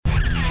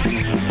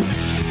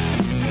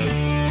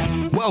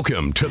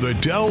Welcome to the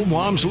Del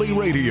Walmsley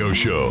Radio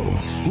Show.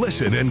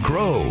 Listen and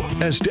grow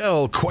as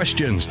Del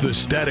questions the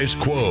status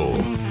quo,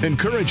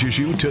 encourages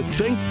you to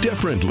think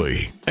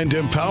differently, and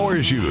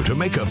empowers you to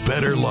make a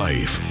better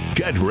life.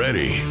 Get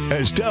ready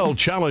as Del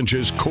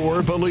challenges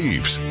core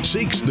beliefs,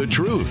 seeks the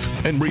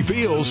truth, and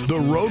reveals the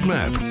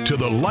roadmap to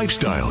the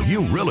lifestyle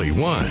you really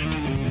want.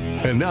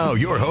 And now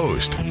your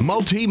host,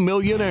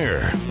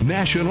 multi-millionaire,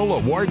 national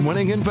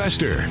award-winning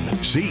investor,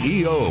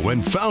 CEO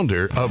and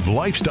founder of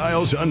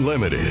Lifestyles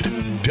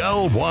Unlimited,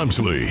 Del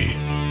Walmsley.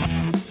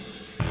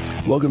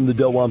 Welcome to the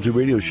Del Walmsley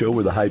Radio Show,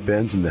 where the hype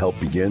ends and the help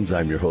begins.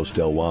 I'm your host,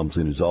 Del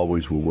Walmsley, and as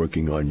always, we're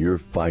working on your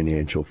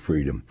financial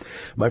freedom.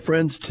 My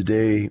friends,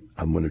 today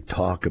I'm going to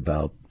talk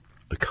about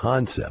a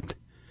concept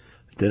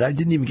that I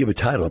didn't even give a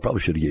title. I probably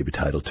should have gave a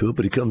title to it,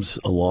 but it comes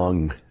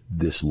along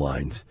this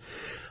lines.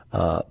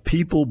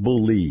 People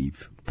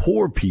believe,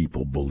 poor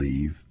people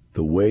believe,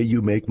 the way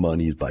you make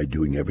money is by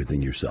doing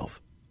everything yourself.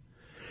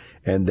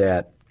 And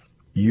that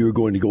you're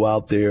going to go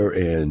out there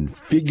and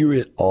figure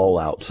it all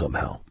out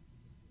somehow.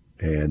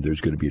 And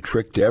there's going to be a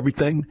trick to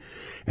everything,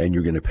 and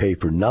you're going to pay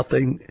for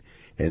nothing,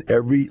 and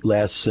every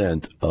last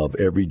cent of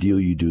every deal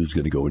you do is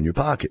going to go in your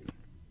pocket.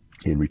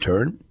 In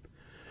return,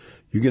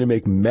 you're going to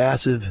make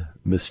massive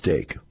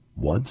mistake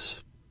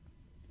once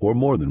or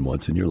more than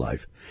once in your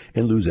life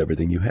and lose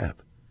everything you have.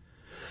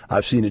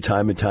 I've seen it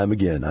time and time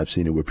again. I've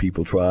seen it where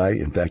people try.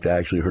 In fact, I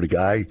actually heard a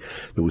guy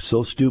that was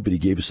so stupid, he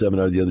gave a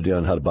seminar the other day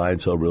on how to buy and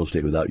sell real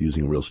estate without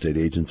using real estate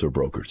agents or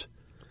brokers.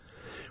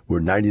 Where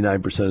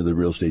 99% of the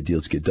real estate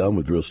deals get done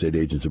with real estate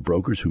agents and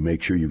brokers who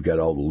make sure you've got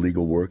all the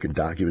legal work and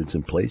documents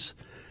in place.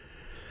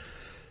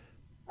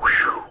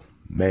 Whew,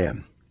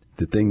 man,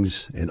 the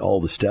things and all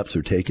the steps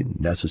are taken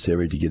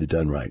necessary to get it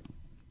done right.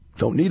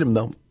 Don't need them,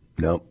 though.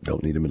 No,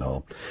 don't need them at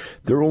all.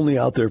 They're only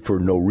out there for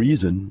no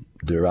reason.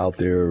 They're out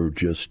there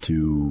just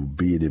to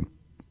be an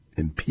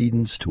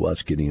impedance to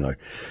us getting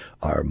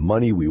our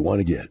money we want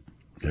to get.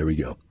 There we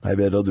go. I've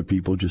had other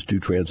people just do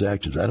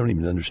transactions. I don't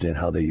even understand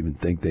how they even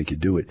think they could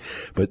do it.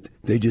 But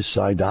they just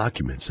sign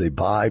documents. They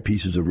buy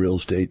pieces of real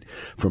estate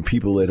from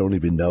people they don't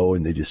even know,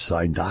 and they just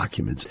sign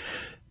documents.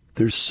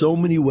 There's so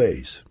many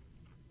ways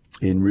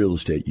in real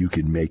estate you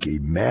can make a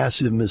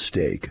massive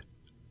mistake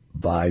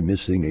by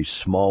missing a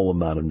small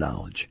amount of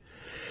knowledge.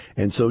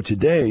 And so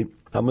today,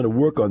 I'm going to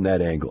work on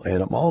that angle.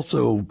 And I'm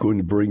also going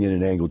to bring in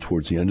an angle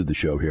towards the end of the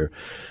show here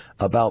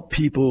about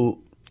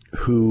people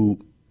who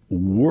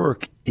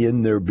work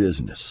in their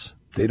business.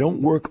 They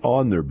don't work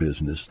on their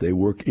business. They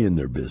work in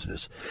their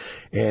business.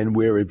 And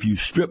where if you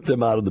strip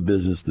them out of the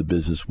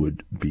business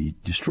would be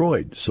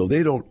destroyed. So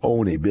they don't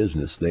own a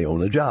business. They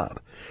own a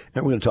job.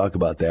 And we're going to talk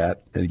about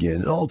that. And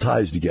again, it all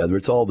ties together.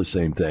 It's all the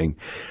same thing.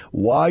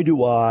 Why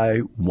do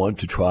I want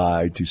to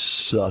try to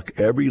suck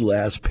every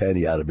last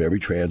penny out of every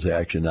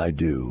transaction I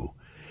do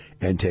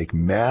and take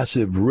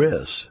massive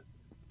risks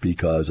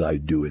because I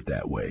do it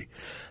that way?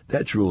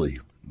 That's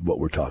really what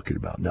we're talking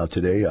about. Now,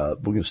 today, we're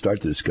going to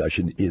start the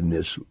discussion in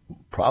this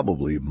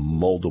probably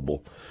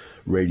multiple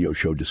radio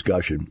show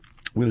discussion.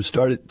 We're going to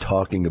start it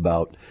talking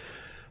about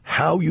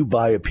how you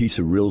buy a piece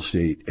of real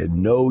estate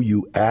and know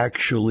you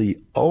actually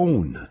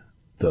own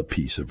the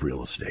piece of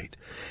real estate.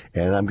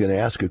 And I'm going to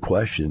ask a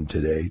question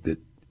today that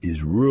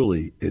is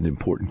really an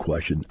important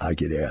question I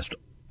get asked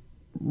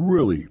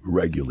really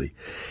regularly.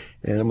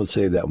 And I'm going to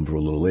save that one for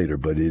a little later,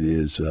 but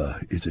it's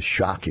a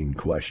shocking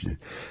question.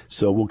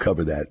 So we'll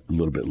cover that a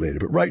little bit later.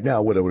 But right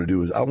now, what I want to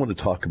do is I want to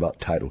talk about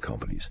title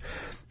companies.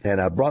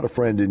 And I brought a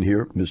friend in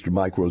here, Mr.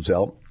 Mike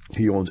Roselle.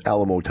 He owns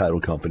Alamo Title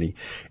Company.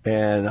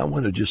 And I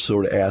want to just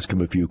sort of ask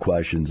him a few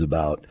questions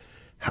about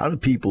how do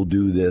people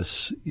do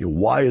this? You know,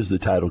 why is the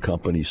title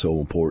company so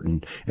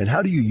important? And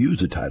how do you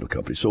use a title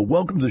company? So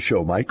welcome to the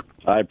show, Mike.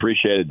 I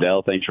appreciate it,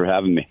 Del. Thanks for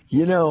having me.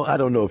 You know, I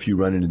don't know if you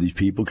run into these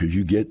people because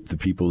you get the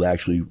people that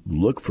actually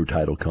look for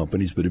title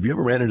companies, but have you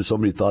ever ran into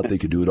somebody who thought they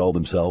could do it all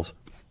themselves?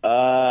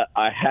 I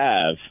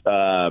have.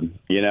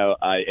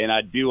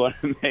 I do want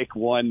to make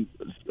one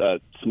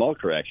small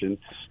correction.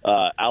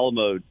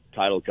 Alamo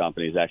Title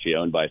Company is actually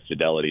owned by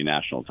Fidelity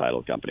National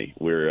Title Company.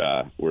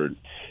 We're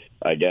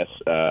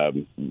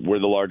the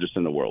largest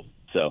in the world.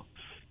 So,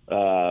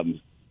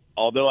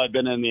 although I've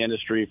been in the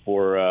industry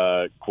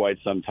for quite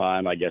some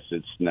time, I guess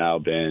it's now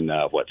been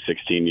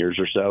 16 years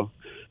or so.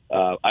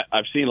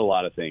 I've seen a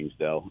lot of things,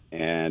 though,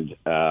 and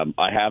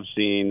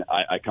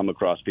I come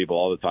across people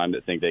all the time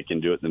that think they can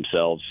do it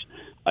themselves.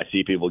 I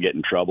see people get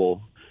in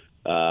trouble.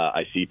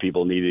 I see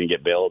people needing to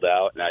get bailed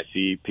out, and I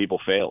see people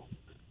fail.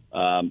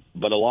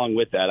 But along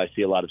with that, I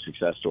see a lot of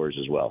success stories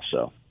as well.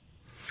 So.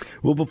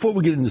 Well, before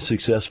we get into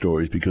success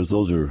stories, because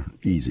those are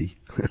easy,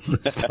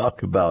 let's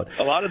talk about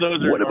a lot of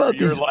those. What about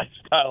your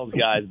lifestyles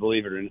guys?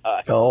 Believe it or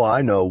not. Oh,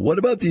 I know. What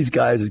about these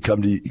guys that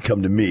come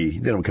to me?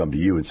 They don't come to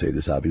you and say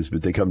this, obviously,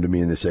 but they come to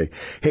me and they say,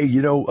 "Hey,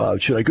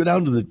 should I go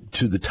down to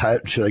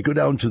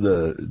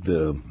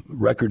the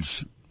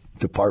records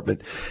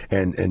department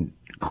and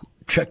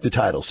check the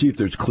title, see if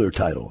there's clear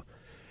title?"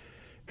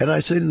 And I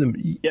say to them,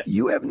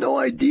 you have no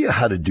idea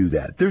how to do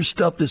that. There's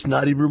stuff that's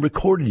not even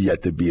recorded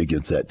yet to be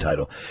against that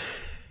title.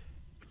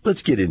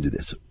 Let's get into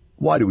this.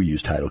 Why do we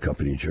use title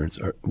company insurance?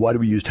 Or why do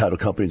we use title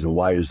companies, and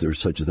why is there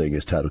such a thing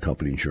as title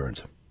company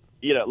insurance?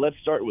 Let's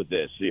start with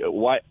this.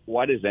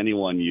 Why does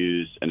anyone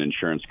use an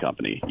insurance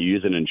company? You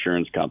use an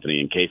insurance company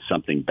in case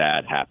something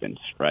bad happens,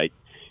 right?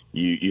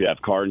 You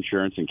have car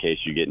insurance in case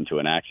you get into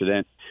an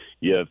accident.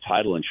 You have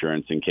title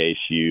insurance in case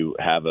you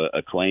have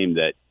a claim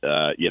that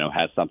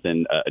has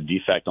something, a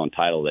defect on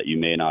title that you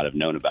may not have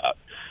known about.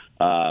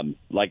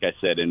 Like I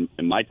said, in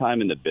my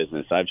time in the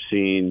business, I've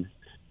seen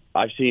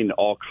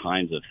all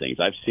kinds of things.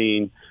 I've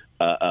seen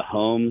a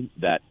home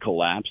that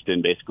collapsed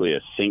in basically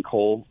a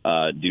sinkhole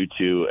due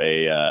to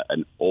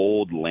an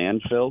old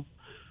landfill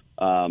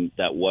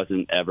that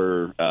wasn't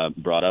ever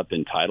brought up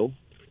in title.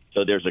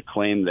 So there's a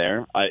claim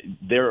there.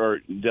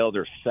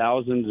 There's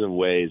thousands of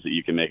ways that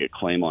you can make a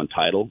claim on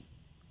title.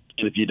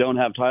 And if you don't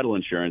have title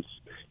insurance,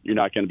 you're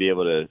not going to be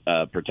able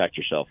to protect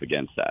yourself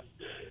against that.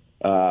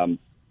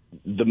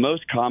 The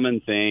most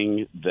common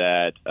thing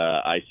that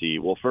I see,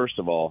 well, first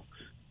of all,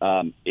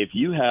 if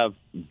you have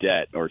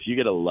debt or if you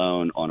get a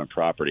loan on a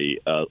property,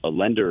 a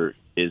lender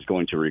is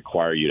going to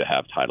require you to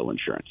have title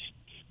insurance.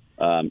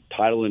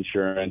 Title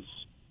insurance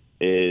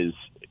is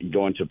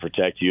going to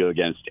protect you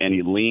against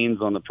any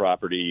liens on the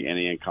property,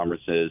 any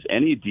encumbrances,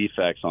 any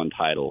defects on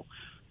title.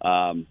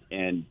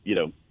 And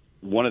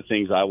one of the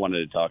things I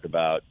wanted to talk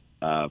about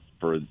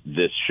for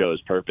this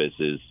show's purpose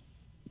is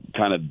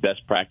kind of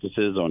best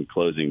practices on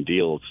closing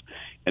deals.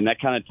 And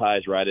that kind of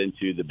ties right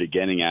into the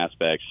beginning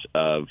aspects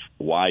of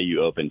why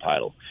you open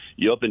title.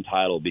 You open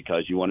title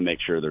because you want to make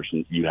sure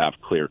you have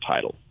clear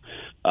title.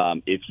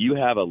 If you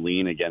have a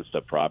lien against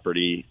a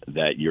property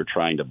that you're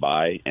trying to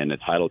buy and the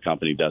title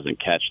company doesn't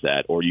catch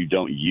that, or you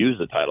don't use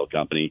the title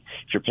company,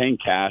 if you're paying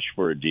cash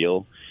for a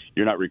deal,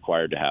 you're not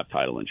required to have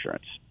title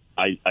insurance.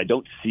 I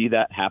don't see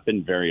that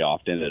happen very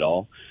often at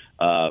all.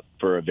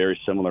 For a very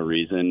similar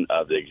reason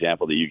of the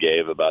example that you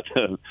gave about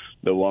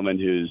the woman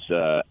whose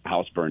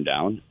house burned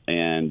down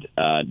and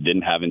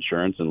didn't have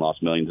insurance and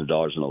lost millions of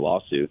dollars in a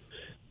lawsuit.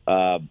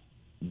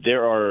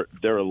 There are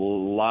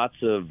lots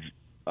of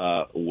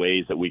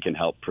ways that we can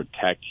help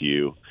protect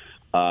you.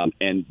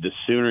 And the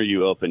sooner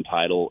you open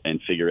title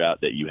and figure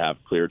out that you have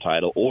clear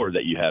title or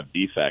that you have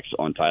defects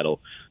on title,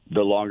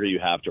 the longer you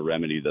have to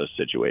remedy those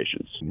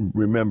situations.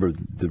 Remember,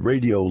 the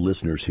radio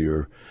listeners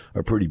here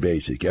are pretty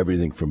basic,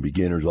 everything from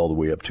beginners all the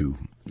way up to,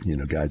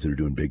 guys that are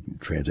doing big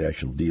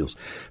transactional deals.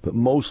 But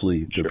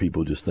mostly they're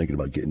people just thinking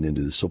about getting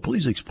into this. So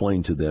please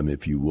explain to them,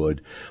 if you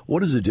would,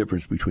 what is the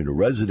difference between a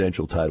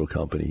residential title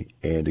company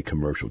and a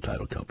commercial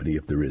title company,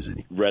 if there is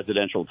any?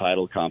 Residential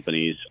title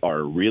companies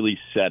are really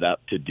set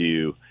up to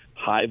do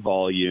high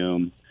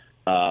volume,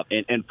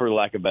 and for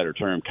lack of a better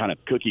term, kind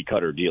of cookie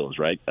cutter deals,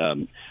 right?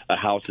 A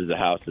house is a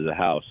house is a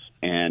house.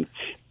 And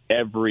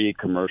every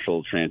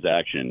commercial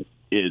transaction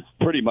is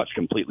pretty much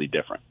completely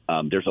different.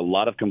 There's a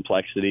lot of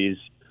complexities.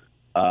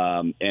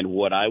 And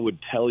what I would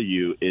tell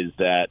you is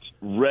that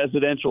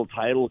residential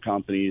title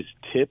companies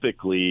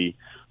typically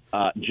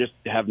just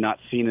have not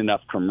seen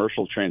enough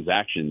commercial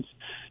transactions.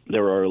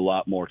 There are a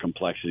lot more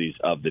complexities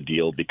of the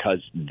deal because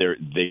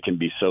they can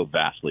be so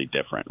vastly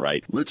different,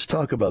 right? Let's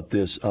talk about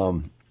this.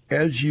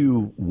 As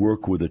you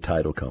work with a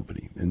title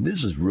company, and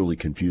this is really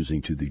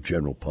confusing to the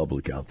general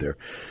public out there,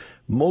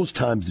 most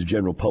times the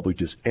general public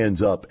just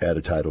ends up at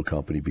a title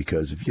company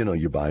because if,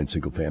 you're buying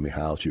single-family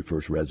house, your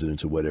first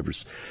residence or whatever,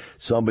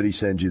 somebody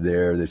sends you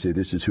there, they say,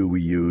 this is who we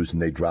use,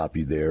 and they drop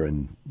you there,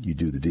 and you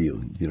do the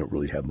deal. You don't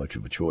really have much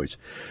of a choice.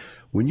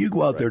 When you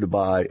go out there to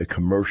buy a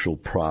commercial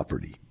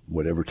property,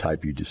 whatever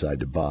type you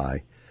decide to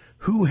buy,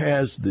 who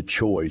has the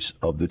choice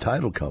of the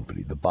title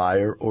company, the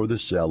buyer or the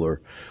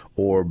seller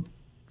or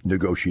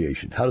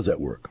negotiation? How does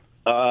that work?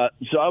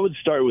 So I would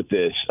start with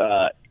this.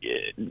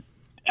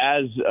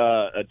 As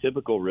a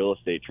typical real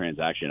estate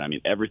transaction,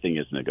 everything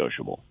is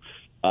negotiable.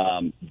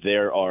 I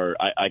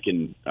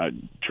can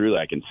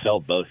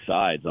sell both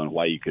sides on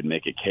why you could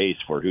make a case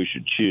for who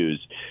should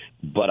choose,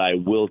 but I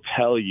will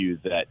tell you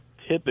that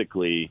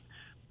typically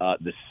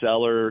the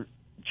seller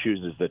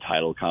chooses the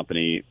title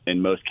company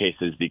in most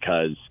cases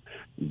because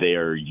they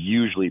are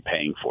usually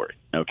paying for it.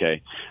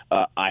 Okay.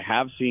 I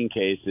have seen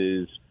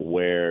cases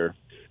where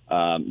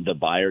the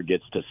buyer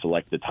gets to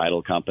select the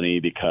title company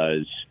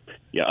because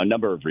a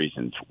number of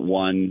reasons.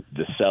 One,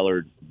 the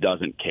seller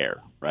doesn't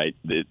care, right?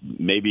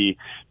 Maybe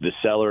the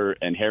seller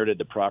inherited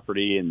the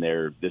property and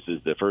this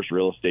is the first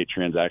real estate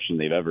transaction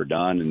they've ever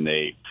done, and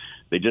they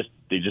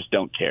just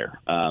don't care.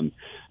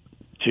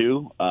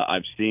 Two,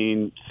 I've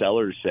seen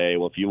sellers say,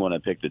 well, if you want to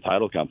pick the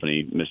title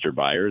company, Mr.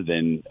 Buyer,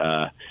 then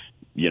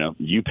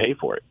you pay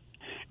for it.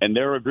 And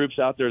there are groups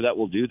out there that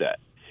will do that.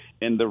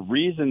 And the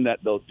reason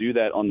that they'll do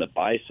that on the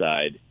buy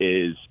side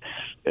is,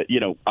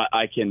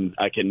 I can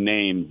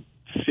name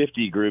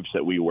 50 groups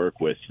that we work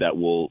with that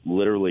will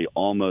literally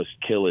almost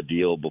kill a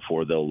deal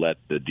before they'll let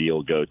the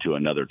deal go to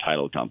another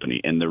title company.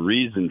 And the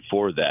reason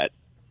for that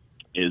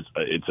is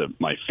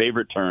my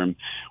favorite term,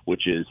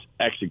 which is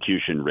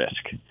execution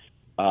risk.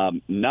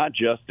 Not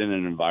just in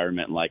an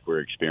environment like we're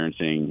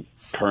experiencing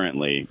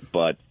currently,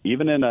 but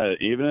even in a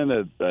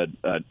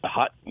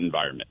hot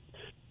environment.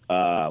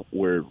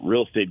 where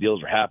real estate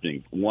deals are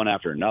happening one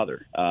after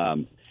another.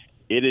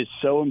 It is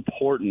so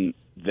important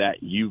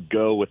that you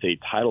go with a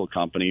title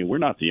company. We're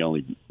not the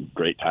only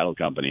great title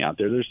company out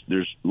there.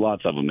 There's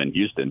lots of them in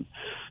Houston,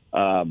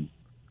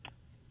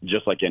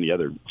 just like any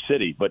other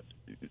city. But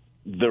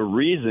the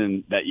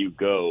reason that you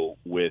go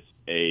with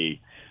a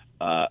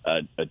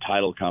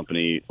title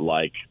company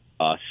like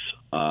us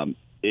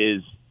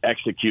is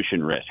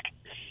execution risk.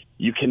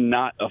 You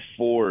cannot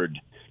afford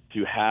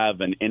to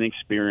have an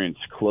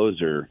inexperienced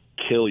closer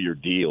kill your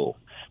deal.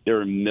 There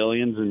are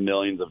millions and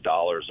millions of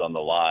dollars on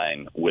the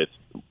line with,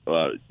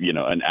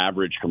 an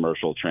average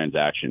commercial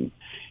transaction,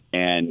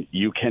 and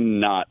you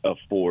cannot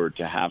afford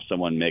to have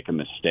someone make a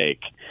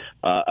mistake.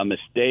 A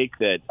mistake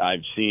that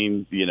I've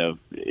seen,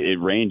 it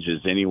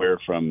ranges anywhere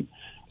from,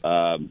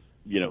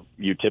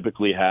 you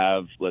typically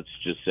have, let's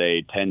just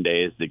say, 10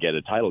 days to get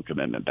a title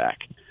commitment back.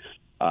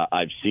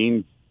 I've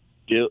seen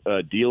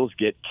deals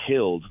get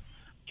killed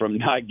from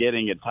not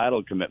getting a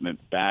title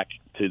commitment back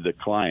to the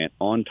client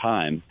on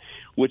time,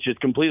 which is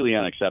completely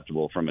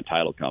unacceptable from a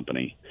title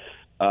company.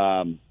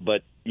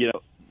 But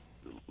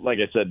like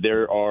I said,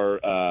 there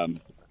are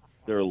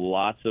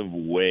lots of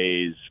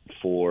ways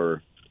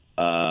for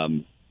a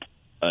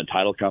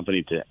title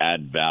company to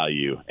add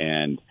value,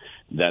 and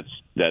that's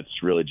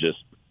really just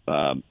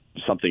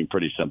something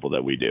pretty simple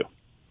that we do.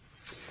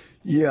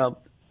 Yeah,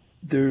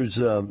 there's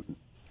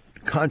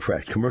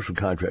commercial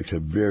contracts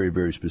have very,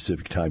 very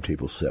specific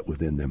timetables set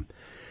within them.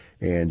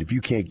 And if you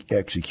can't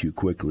execute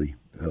quickly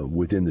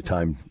within the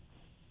time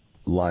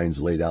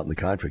lines laid out in the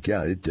contract,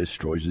 it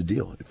destroys the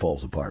deal. It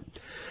falls apart.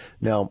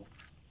 Now,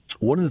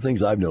 one of the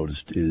things I've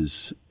noticed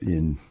is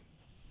in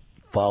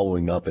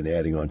following up and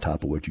adding on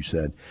top of what you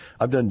said,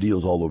 I've done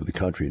deals all over the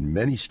country. In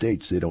many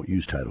states, they don't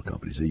use title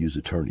companies. They use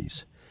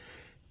attorneys.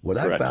 What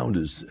I found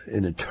is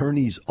an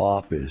attorney's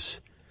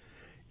office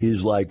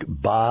is like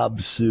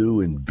Bob, Sue,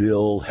 and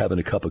Bill having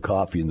a cup of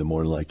coffee in the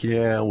morning, like,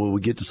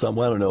 we get to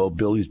something, I don't know,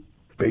 Billy's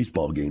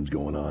baseball game's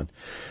going on.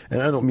 And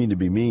I don't mean to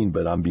be mean,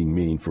 but I'm being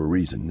mean for a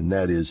reason. And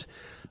that is,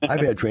 I've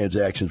had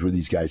transactions where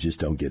these guys just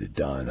don't get it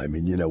done. I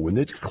mean, when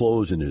it's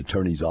closed in an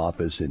attorney's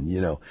office and,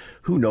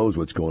 who knows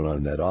what's going on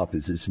in that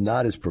office, it's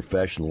not as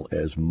professional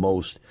as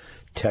most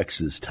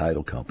Texas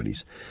title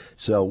companies.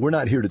 So we're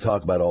not here to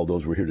talk about all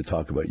those. We're here to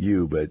talk about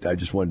you, but I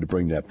just wanted to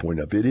bring that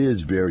point up. It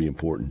is very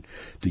important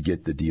to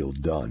get the deal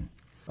done.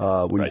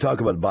 When you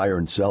talk about buyer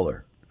and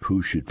seller,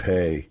 who should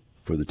pay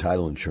for the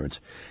title insurance,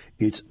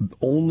 it's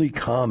only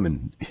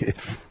common,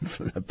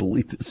 if I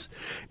believe this,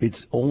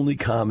 it's only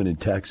common in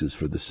Texas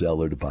for the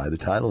seller to buy the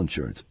title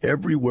insurance.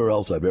 Everywhere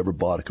else I've ever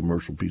bought a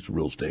commercial piece of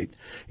real estate,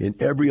 in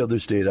every other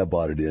state I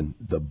bought it in,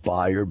 the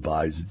buyer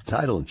buys the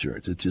title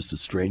insurance. It's just the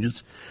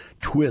strangest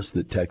twist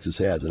that Texas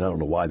has, and I don't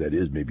know why that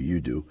is. Maybe you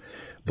do,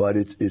 but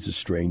it's a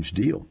strange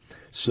deal.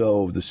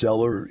 So the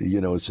seller,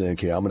 is saying,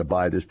 okay, I'm going to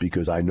buy this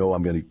because I know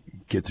I'm going to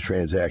get the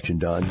transaction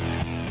done,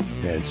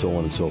 and so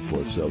on and so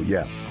forth. So,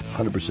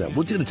 100%.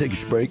 We're going to take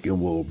a break,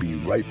 and we'll be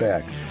right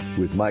back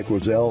with Mike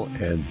Rozelle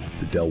and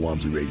the Del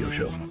Walmsley Radio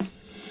Show.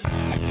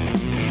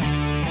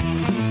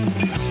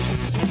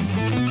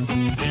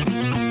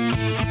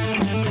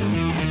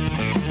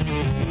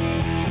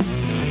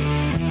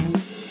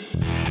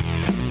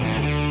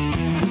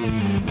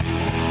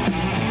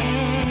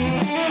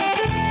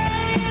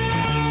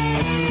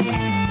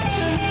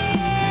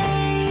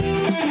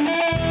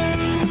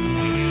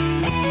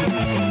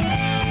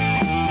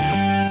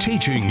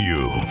 Teaching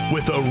you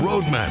with a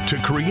roadmap to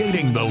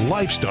creating the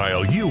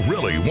lifestyle you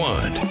really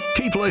want.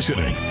 Keep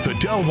listening. The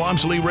Del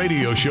Walmsley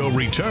Radio Show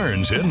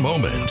returns in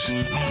moments.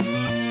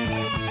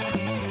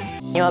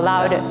 You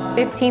allowed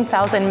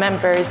 15,000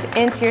 members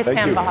into your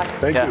sandbox.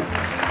 Thank you.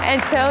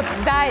 And so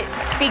that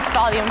speaks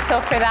volumes.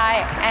 So for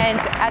that, and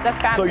as a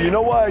family. So you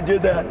know why I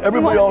did that?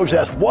 Everybody always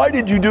asks, why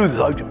did you do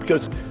this?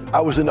 Because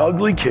I was an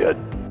ugly kid.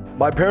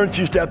 My parents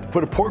used to have to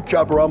put a pork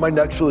chop around my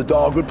neck so the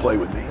dog would play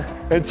with me.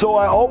 And so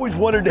I always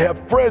wanted to have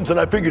friends, and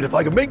I figured if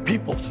I could make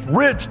people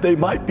rich, they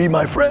might be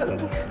my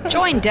friend.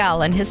 Join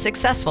Del and his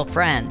successful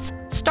friends.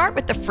 Start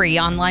with the free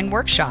online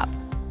workshop.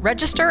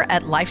 Register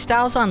at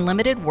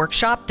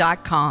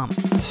lifestylesunlimitedworkshop.com.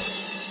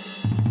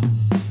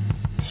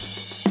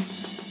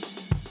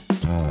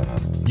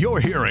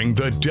 You're hearing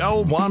the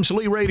Del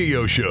Walmsley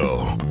Radio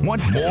Show.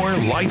 Want more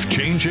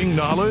life-changing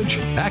knowledge?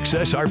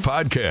 Access our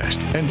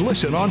podcast and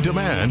listen on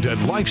demand at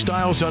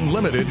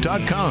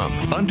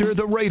lifestylesunlimited.com under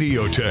the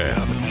radio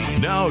tab.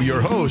 Now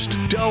your host,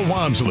 Del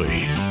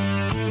Walmsley.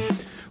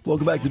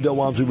 Welcome back to the Del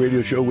Walmsley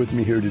Radio Show. With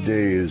me here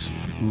today is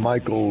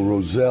Michael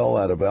Rozelle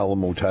out of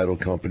Alamo Title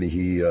Company.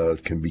 He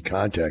can be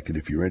contacted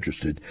if you're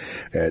interested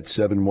at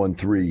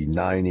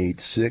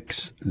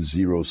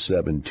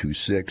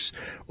 713-986-0726,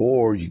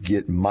 or you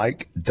get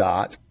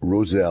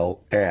mike.rozelle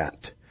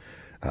at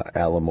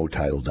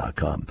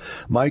alamotitle.com.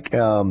 Mike,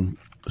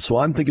 So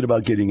I'm thinking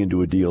about getting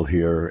into a deal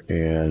here,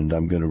 and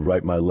I'm going to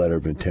write my letter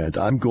of intent.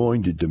 I'm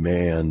going to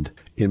demand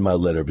in my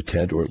letter of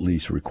intent, or at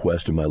least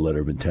request in my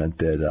letter of intent,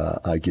 that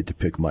I get to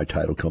pick my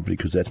title company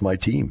because that's my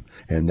team.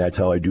 And that's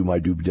how I do my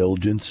due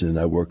diligence, and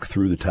I work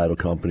through the title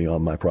company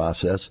on my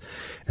process,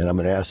 and I'm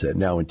going to ask that.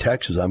 Now, in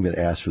Texas, I'm going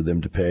to ask for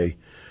them to pay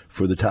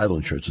for the title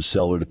insurance, the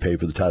seller to pay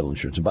for the title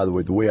insurance. And by the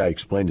way I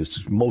explain this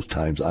is most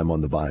times I'm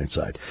on the buying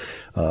side.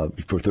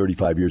 For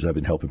 35 years, I've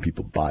been helping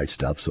people buy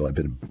stuff. So I've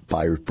been a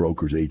buyer's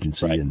broker's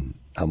agency, right, and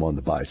I'm on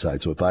the buy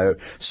side. So if I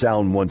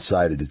sound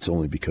one-sided, it's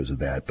only because of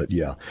that. But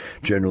yeah,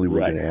 generally we're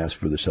going to ask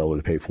for the seller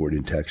to pay for it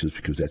in Texas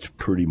because that's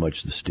pretty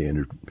much the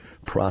standard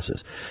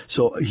process.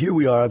 So here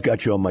we are. I've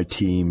got you on my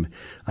team.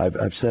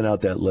 I've sent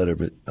out that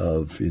letter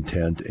of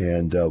intent.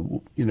 And,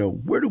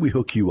 where do we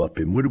hook you up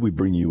in? Where do we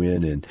bring you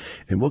in?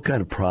 And what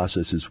kind of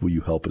processes will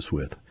you help us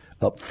with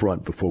up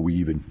front before we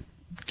even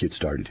get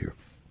started here?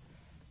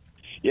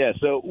 Yeah,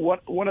 so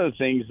one of the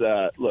things,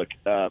 I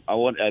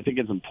think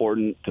it's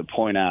important to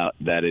point out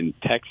that in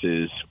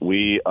Texas,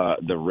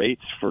 the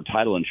rates for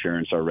title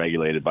insurance are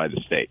regulated by the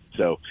state.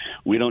 So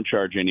we don't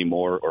charge any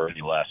more or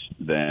any less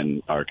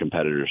than our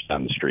competitors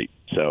down the street.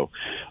 So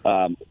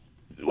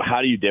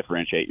how do you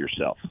differentiate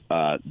yourself?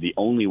 The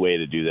only way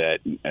to do that,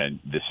 and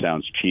this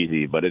sounds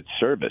cheesy, but it's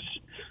service.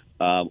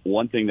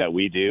 One thing that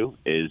we do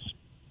is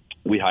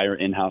we hire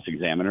in-house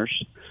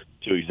examiners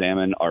to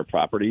examine our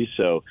properties.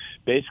 So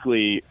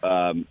basically,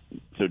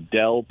 so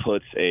Dell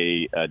puts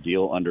a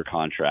deal under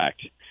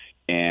contract,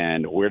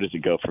 and where does it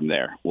go from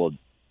there? Well,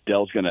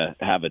 Dell's going to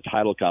have a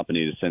title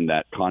company to send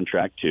that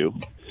contract to.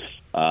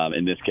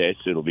 In this case,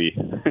 it'll be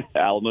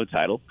Alamo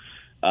Title.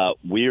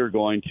 We are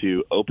going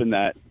to open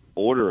that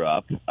order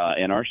up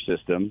in our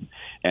system,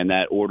 and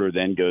that order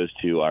then goes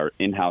to our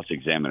in-house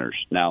examiners.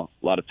 Now,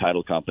 a lot of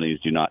title companies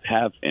do not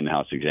have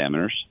in-house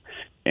examiners,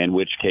 in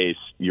which case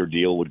your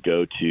deal would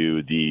go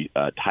to the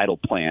title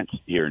plant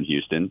here in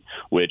Houston,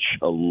 which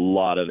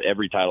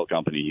every title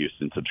company in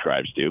Houston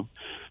subscribes to.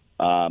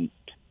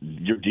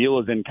 Your deal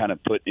is then kind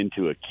of put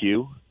into a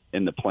queue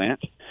in the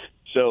plant.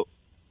 So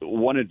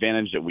one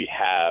advantage that we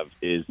have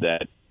is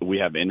that we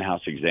have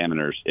in-house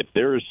examiners. If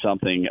there is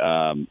something,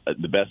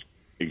 the best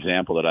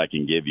example that I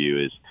can give you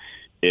is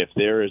if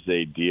there is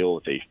a deal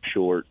with a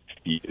short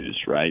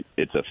fuse, right?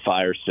 It's a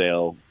fire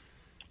sale.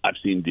 I've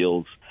seen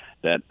deals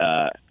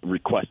that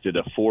requested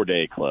a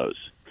 4-day close.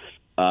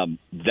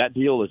 That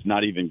deal is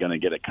not even going to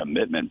get a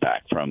commitment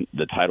back from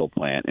the title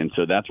plant. And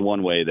so that's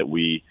one way that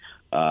we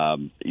have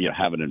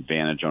an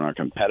advantage on our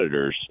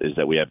competitors is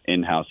that we have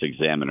in-house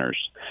examiners.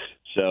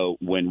 So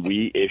when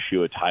we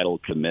issue a title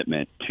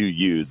commitment to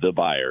you, the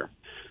buyer,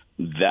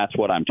 that's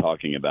what I'm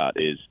talking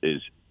about is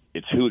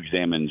it's who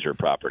examines your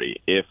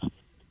property. If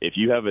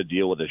you have a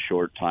deal with a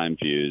short time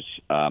fuse,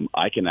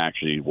 I can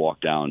actually walk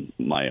down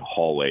my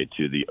hallway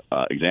to the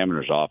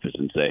examiner's office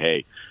and say,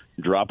 hey,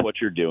 drop what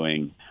you're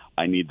doing.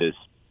 I need this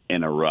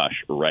in a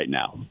rush right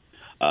now.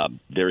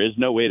 There is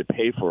no way to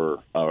pay for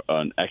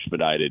an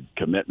expedited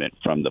commitment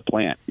from the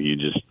plant.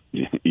 It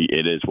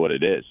is what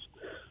it is.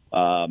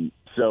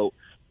 So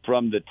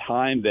from the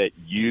time that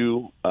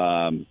you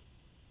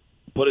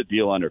put a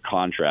deal under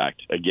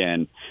contract,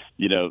 again,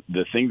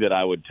 the thing that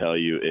I would tell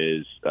you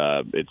is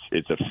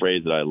it's a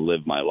phrase that I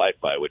live my life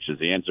by, which is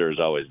the answer is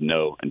always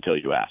no until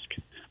you ask.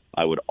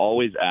 I would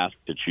always ask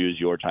to choose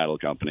your title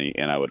company,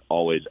 and I would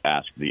always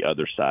ask the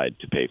other side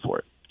to pay for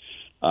it.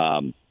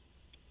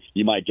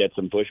 You might get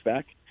some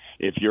pushback.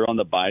 If you're on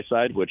the buy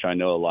side, which I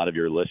know a lot of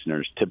your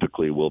listeners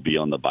typically will be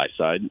on the buy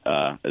side,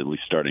 at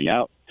least starting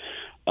out,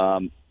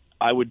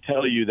 I would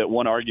tell you that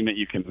one argument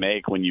you can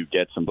make when you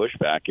get some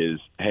pushback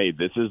is, hey,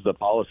 this is the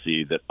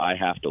policy that I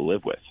have to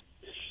live with.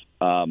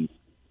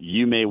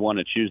 You may want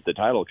to choose the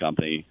title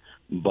company,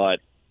 but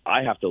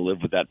I have to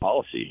live with that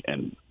policy,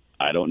 and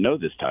I don't know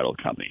this title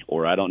company,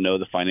 or I don't know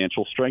the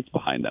financial strength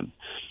behind them.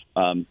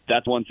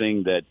 That's one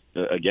thing that,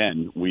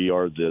 again, we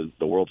are the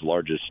world's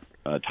largest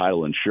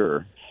title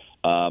insurer.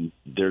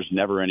 There's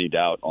never any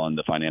doubt on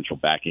the financial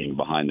backing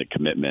behind the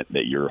commitment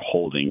that you're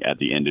holding at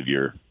the end of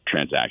your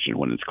transaction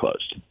when it's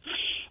closed.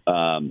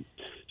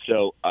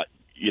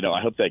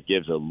 I hope that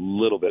gives a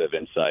little bit of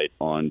insight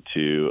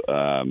onto,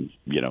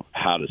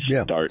 how to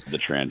start the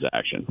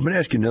transaction. I'm going to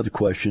ask you another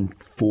question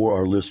for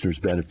our listeners'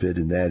 benefit,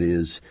 and that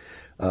is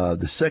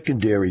the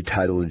secondary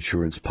title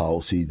insurance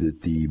policy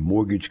that the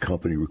mortgage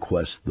company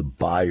requests the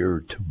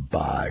buyer to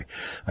buy.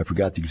 I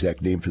forgot the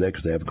exact name for that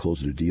because I haven't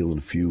closed a deal in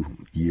a few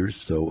years.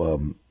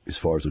 So as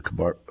far as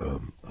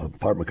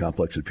apartment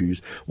complex in a few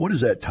years, what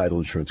is that title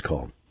insurance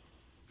called,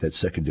 that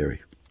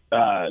secondary?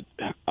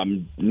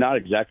 I'm not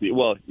exactly.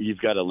 Well, you've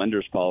got a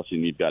lender's policy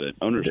and you've got an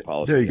owner's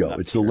policy. There you go.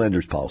 It's the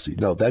lender's policy.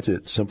 No, that's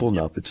it. Simple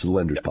enough. It's the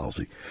lender's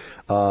policy.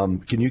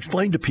 Can you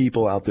explain to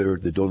people out there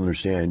that don't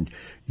understand,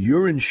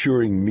 you're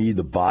insuring me,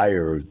 the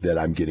buyer, that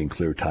I'm getting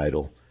clear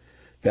title.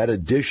 That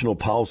additional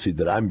policy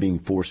that I'm being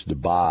forced to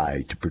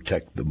buy to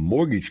protect the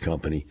mortgage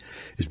company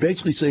is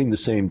basically saying the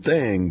same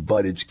thing,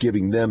 but it's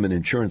giving them an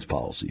insurance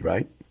policy,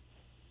 right?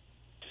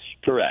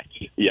 Correct.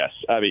 Yes.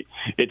 I mean,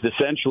 it's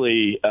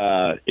essentially,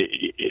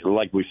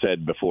 like we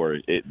said before,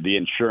 the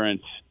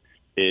insurance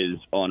is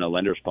on a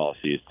lender's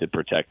policy is to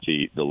protect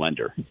the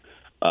lender.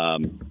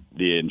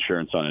 The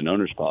insurance on an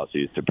owner's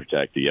policy is to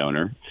protect the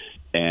owner.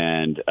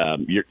 And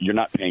you're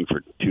not paying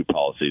for two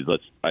policies.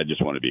 I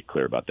just want to be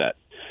clear about that.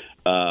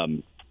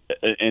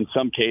 In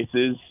some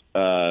cases,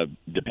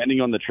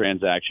 depending on the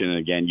transaction, and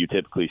again, you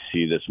typically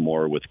see this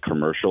more with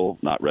commercial,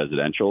 not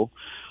residential,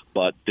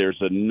 but there's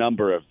a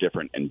number of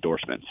different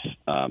endorsements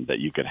that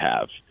you could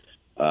have.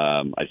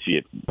 I see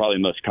it probably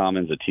most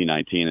common is a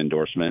T19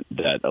 endorsement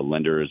that a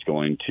lender is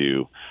going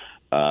to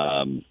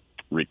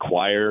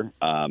require.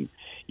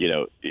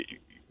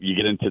 You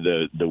get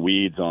into the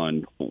weeds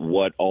on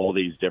what all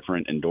these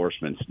different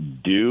endorsements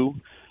do.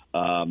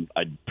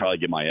 I'd probably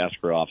get my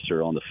escrow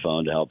officer on the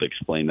phone to help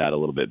explain that a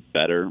little bit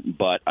better.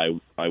 But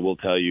I will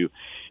tell you,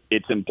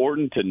 it's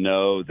important to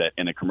know that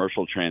in a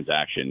commercial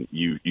transaction,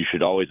 you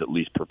should always at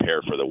least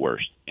prepare for the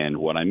worst. And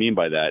what I mean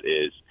by that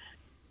is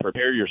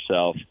prepare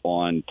yourself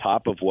on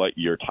top of what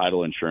your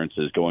title insurance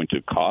is going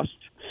to cost.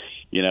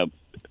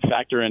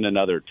 Factor in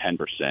another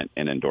 10%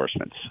 in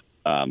endorsements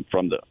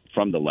from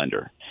the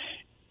lender.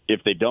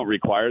 If they don't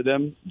require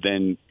them,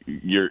 then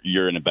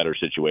you're in a better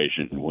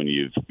situation when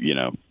you've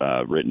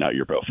written out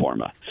your pro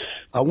forma.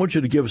 I want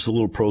you to give us a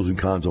little pros and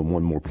cons on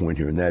one more point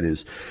here, and that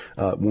is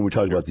when we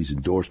talk about these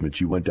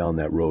endorsements, you went down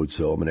that road,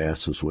 so I'm going to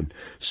ask this one.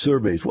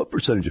 Surveys, what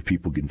percentage of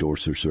people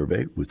endorse their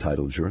survey with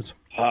title insurance?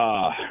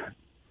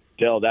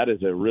 Dale, that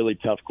is a really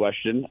tough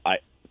question. I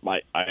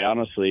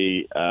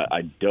honestly,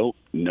 I don't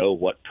know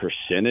what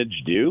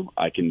percentage do.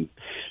 I can,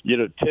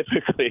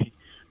 typically,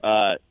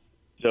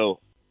 so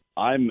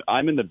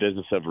I'm in the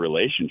business of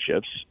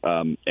relationships,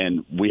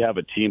 and we have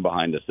a team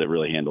behind us that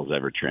really handles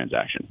every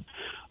transaction.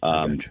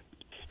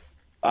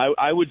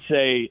 I would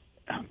say,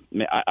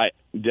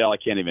 Dale, I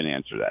can't even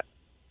answer that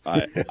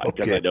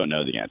because I don't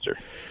know the answer.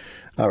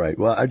 All right.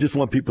 Well, I just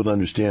want people to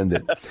understand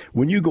that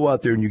when you go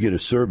out there and you get a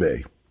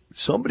survey,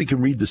 somebody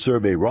can read the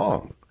survey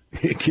wrong.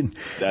 It can,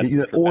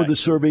 or the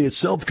survey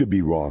itself could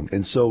be wrong.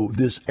 And so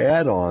this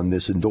add-on,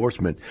 this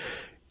endorsement,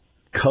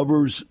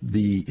 covers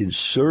the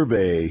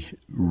survey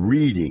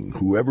reading.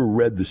 Whoever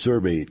read the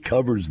survey, it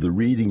covers the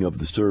reading of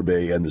the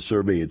survey and the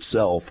survey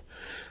itself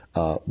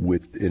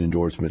with an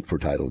endorsement for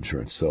title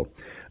insurance. So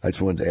I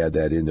just wanted to add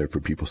that in there for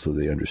people so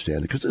they understand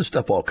it, because this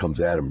stuff all comes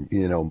at them,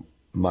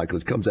 Michael,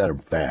 it comes at them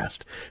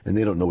fast, and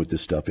they don't know what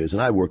this stuff is.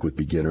 And I work with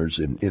beginners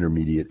and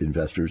intermediate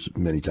investors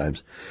many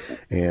times.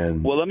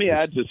 And well, let me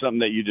add to something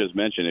that you just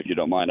mentioned, if you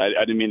don't mind. I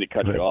didn't mean to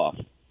cut you off.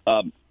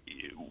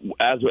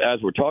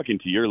 As we're talking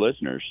to your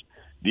listeners,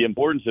 the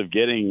importance of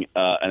getting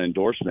an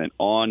endorsement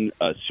on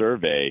a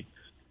survey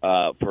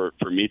for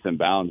meets and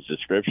bounds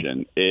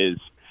description is,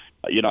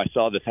 I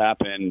saw this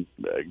happen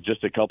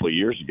just a couple of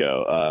years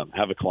ago.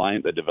 Have a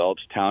client that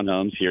develops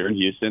townhomes here in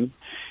Houston,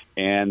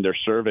 and their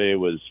survey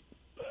was,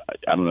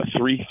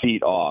 3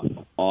 feet off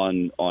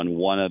on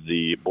one of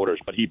the borders,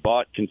 but he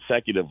bought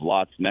consecutive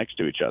lots next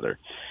to each other.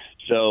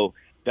 So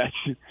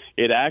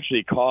it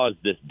actually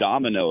caused this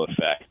domino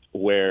effect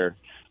where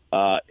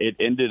it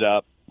ended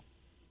up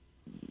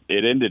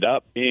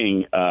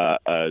being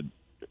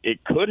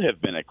it could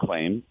have been a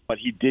claim, but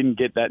he didn't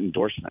get that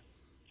endorsement.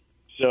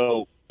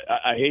 So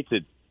I hate to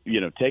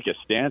take a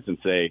stance and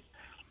say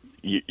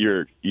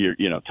you're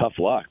tough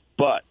luck,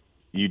 but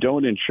you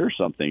don't insure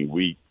something,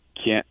 we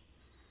can't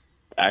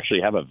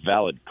actually have a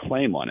valid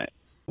claim on it.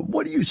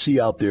 What do you see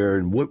out there,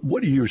 and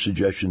what are your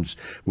suggestions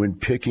when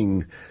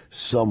picking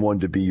someone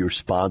to be your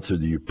sponsor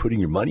that you're putting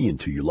your money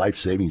into, your life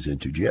savings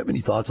into? Do you have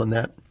any thoughts on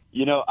that?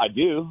 I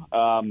do.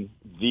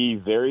 The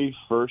very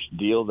first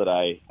deal that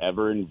I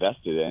ever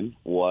invested in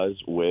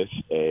was with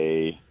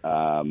a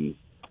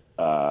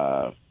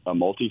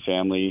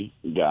multifamily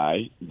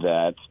guy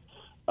that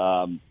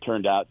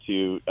turned out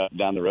to,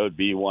 down the road,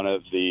 be one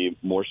of the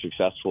more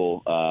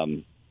successful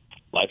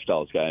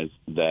lifestyles guys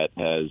that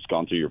has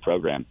gone through your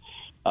program.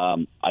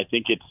 I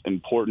think it's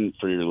important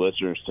for your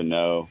listeners to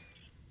know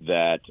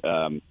that,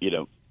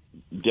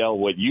 Del,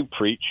 what you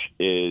preach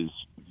is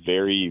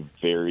very,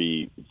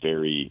 very,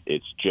 very,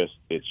 it's just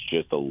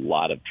a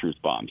lot of truth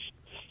bombs.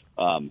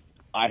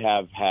 I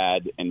have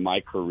had in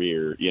my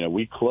career,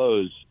 I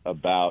close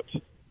about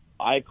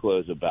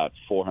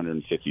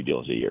 450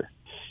 deals a year.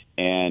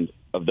 And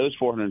of those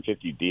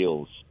 450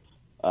 deals,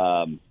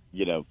 a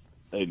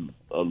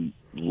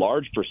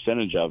large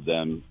percentage of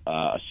them,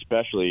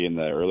 especially in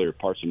the earlier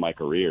parts of my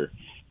career,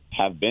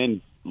 have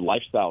been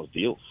lifestyle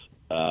deals.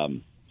 I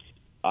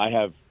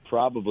have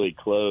probably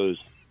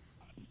closed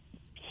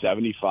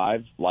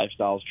 75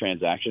 lifestyles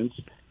transactions,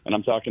 and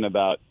I'm talking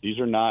about, these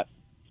are not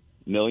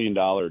 $1 million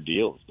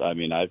deals. I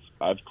mean,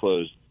 I've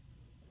closed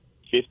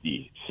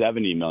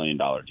 $50-70 million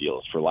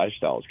deals for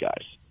lifestyles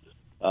guys.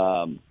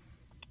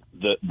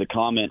 The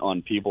comment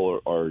on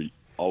people are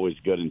always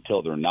good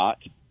until they're not.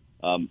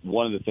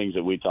 One of the things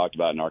that we talked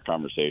about in our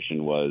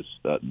conversation was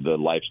the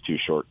life's too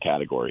short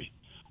category.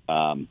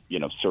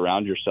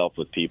 Surround yourself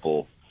with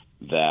people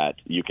that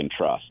you can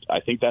trust.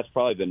 I think that's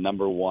probably the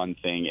number one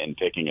thing in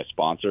picking a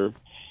sponsor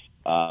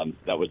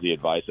that was the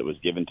advice that was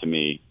given to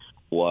me,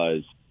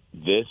 was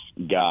this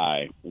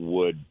guy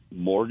would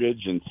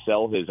mortgage and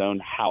sell his own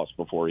house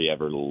before he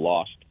ever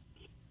lost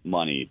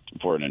money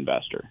for an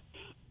investor.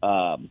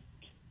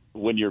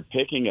 When you're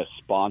picking a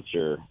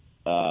sponsor,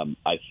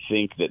 I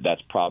think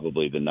that's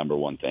probably the number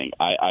one thing.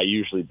 I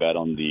usually bet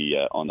on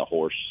the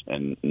horse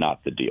and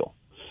not the deal.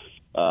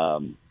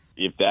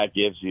 If that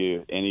gives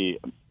you any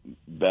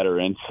better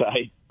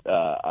insight,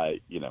 I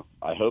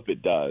hope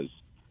it does.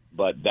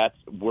 But that's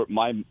where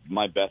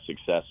my best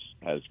success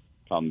has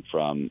come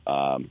from,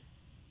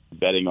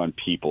 betting on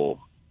people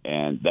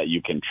and that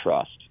you can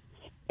trust,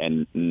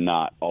 and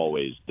not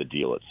always the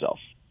deal itself.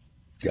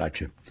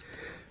 Gotcha.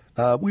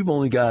 We've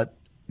only got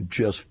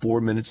just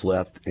 4 minutes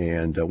left,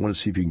 and I want to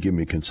see if you can give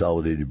me a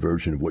consolidated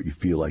version of what you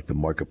feel like the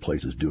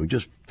marketplace is doing.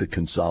 Just the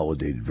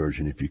consolidated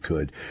version, if you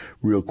could,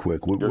 real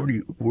quick. Where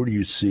do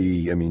you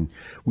see? I mean,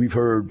 we've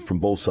heard from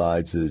both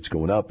sides that it's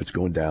going up, it's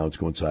going down, it's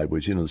going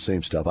sideways. The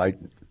same stuff. I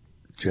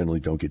generally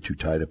don't get too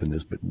tied up in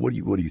this, but what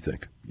do you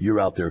think? You're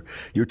out there,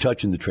 you're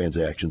touching the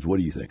transactions. What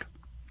do you think?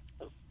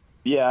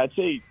 Yeah, I'd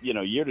say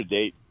year to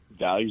date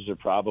values are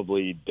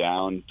probably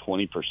down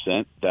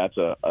 20%. That's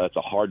a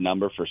hard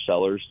number for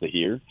sellers to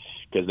hear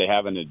because they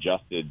haven't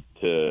adjusted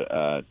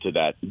to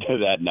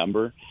that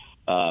number.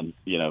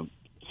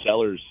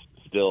 Sellers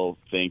still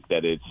think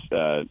that it's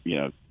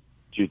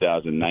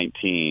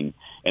 2019,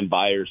 and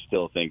buyers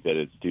still think that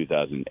it's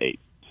 2008.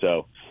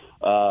 So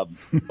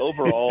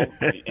overall,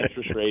 the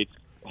interest rates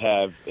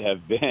have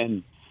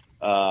been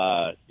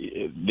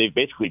they've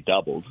basically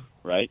doubled,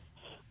 right?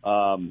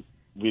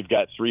 We've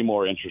got 3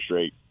 more interest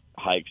rate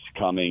hikes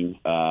coming.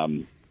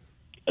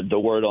 The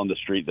word on the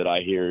street that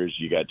I hear is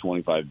you got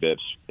 25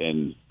 bips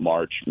in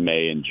March,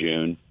 May, and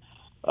June.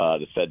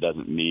 The Fed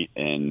doesn't meet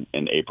in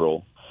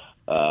April.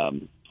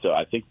 So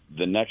I think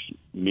the next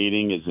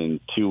meeting is in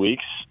 2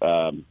 weeks.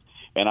 And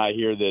I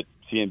hear that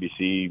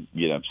CNBC,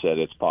 said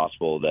it's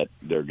possible that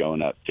they're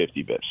going up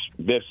 50 bips.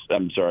 Basis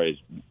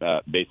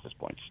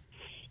points.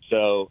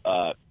 So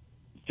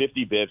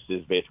 50 bips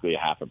is basically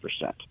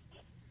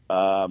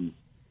 0.5%.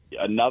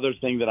 Another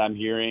thing that I'm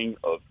hearing,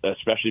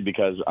 especially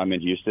because I'm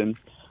in Houston,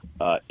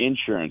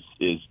 insurance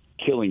is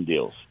killing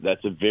deals.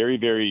 That's a very,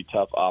 very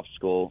tough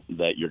obstacle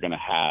that you're going to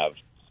have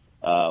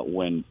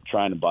when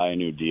trying to buy a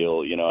new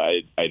deal.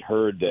 I'd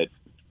heard that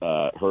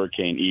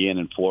Hurricane Ian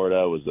in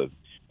Florida was a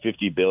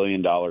 $50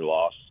 billion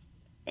loss,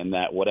 and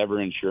that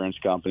whatever insurance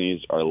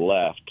companies are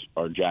left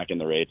are jacking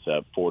the rates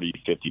up 40,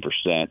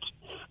 50%.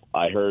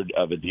 I heard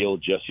of a deal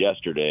just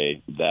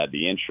yesterday that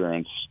the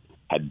insurance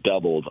had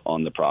doubled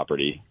on the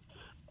property.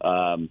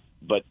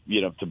 But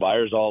to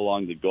buyers all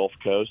along the Gulf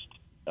Coast,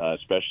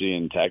 especially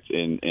in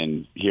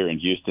here in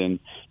Houston,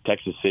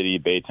 Texas City,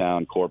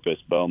 Baytown, Corpus,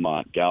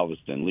 Beaumont,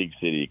 Galveston, League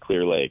City,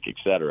 Clear Lake,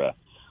 etc.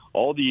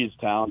 All these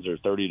towns are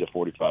 30 to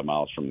 45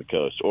 miles from the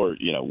coast, or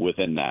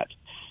within that.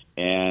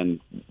 And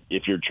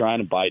if you're trying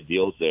to buy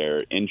deals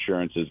there,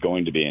 insurance is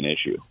going to be an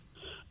issue.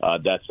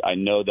 I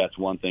know that's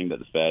one thing that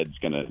the Fed's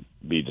going to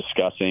be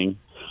discussing.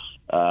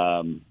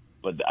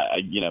 But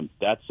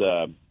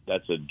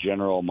that's a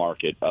general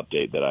market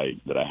update that I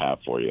have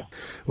for you.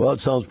 Well,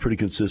 it sounds pretty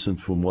consistent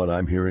from what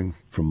I'm hearing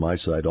from my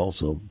side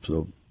also.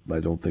 So I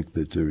don't think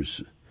that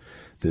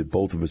that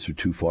both of us are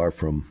too far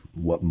from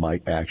what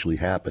might actually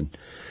happen.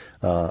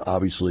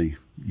 Obviously,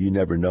 you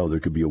never know.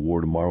 There could be a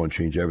war tomorrow and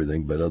change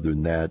everything. But other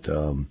than that,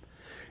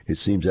 it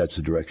seems that's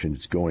the direction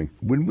it's going.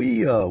 When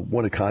we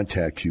want to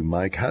contact you,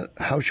 Mike,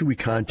 how should we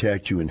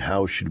contact you, and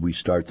how should we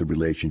start the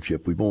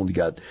relationship? We've only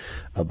got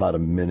about a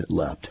minute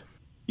left.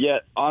 Yeah,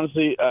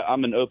 honestly,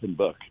 I'm an open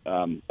book.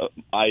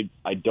 I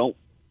don't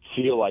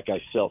feel like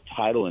I sell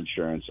title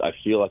insurance. I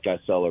feel like I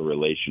sell a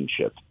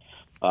relationship.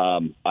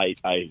 I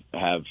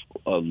have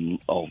a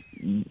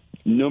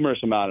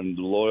numerous amount of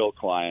loyal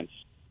clients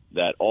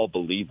that all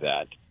believe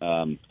that.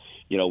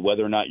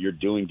 Whether or not you're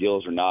doing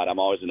deals or not, I'm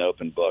always an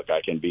open book.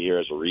 I can be here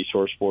as a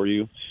resource for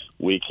you.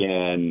 We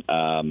can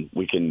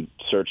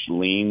search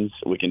liens.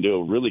 We can do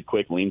a really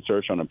quick lien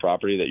search on a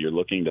property that you're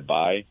looking to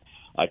buy.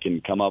 I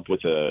can come up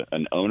with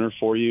an owner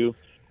for you.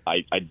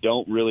 I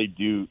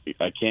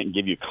can't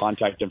give you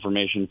contact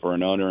information for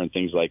an owner and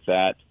things like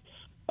that.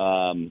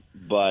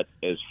 But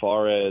as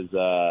far as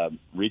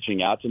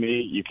reaching out to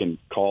me, you can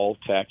call,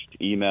 text,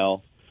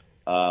 email,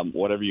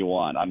 whatever you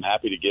want. I'm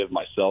happy to give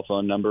my cell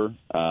phone number.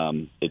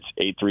 It's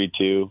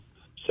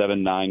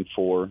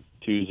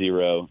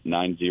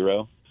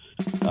 832-794-2090.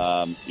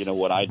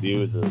 What I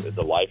do is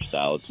a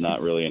lifestyle. It's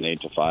not really an 8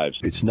 to 5.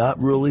 It's not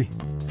really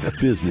a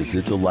business.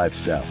 It's a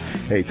lifestyle.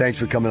 Hey, thanks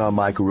for coming on,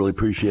 Mike. We really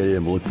appreciate it,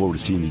 and we'll look forward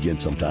to seeing you again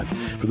sometime.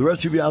 For the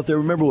rest of you out there,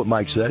 remember what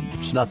Mike said.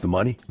 It's not the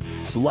money.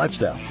 It's the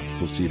lifestyle.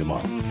 We'll see you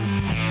tomorrow.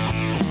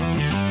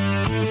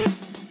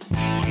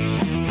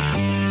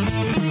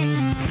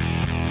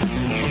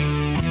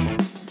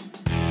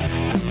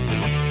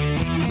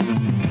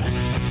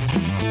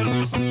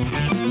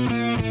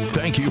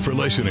 Thank you you for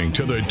listening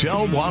to the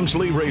Del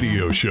Walmsley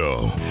Radio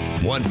Show.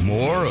 Want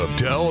more of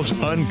Del's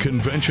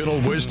unconventional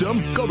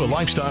wisdom? Go to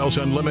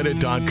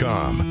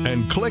lifestylesunlimited.com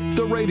and click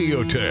the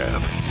radio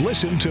tab.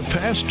 Listen to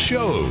past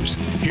shows,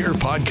 hear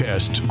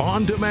podcasts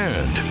on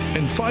demand,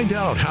 and find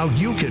out how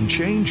you can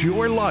change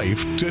your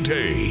life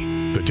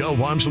today. The Del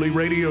Walmsley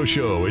Radio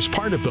Show is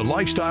part of the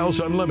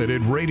Lifestyles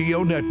Unlimited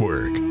Radio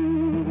Network.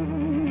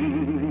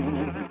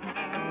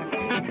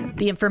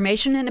 The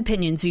information and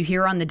opinions you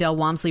hear on the Del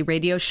Walmsley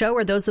Radio Show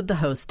are those of the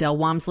host, Del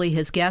Walmsley,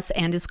 his guests,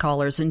 and his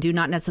callers, and do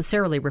not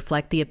necessarily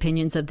reflect the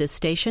opinions of this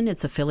station,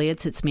 its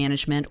affiliates, its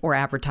management, or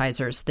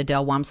advertisers. The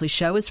Del Walmsley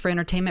Show is for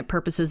entertainment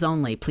purposes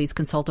only. Please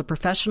consult a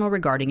professional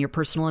regarding your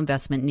personal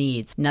investment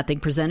needs. Nothing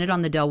presented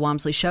on the Del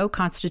Walmsley Show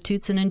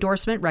constitutes an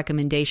endorsement,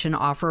 recommendation,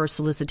 offer, or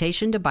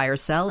solicitation to buy or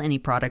sell any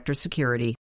product or security.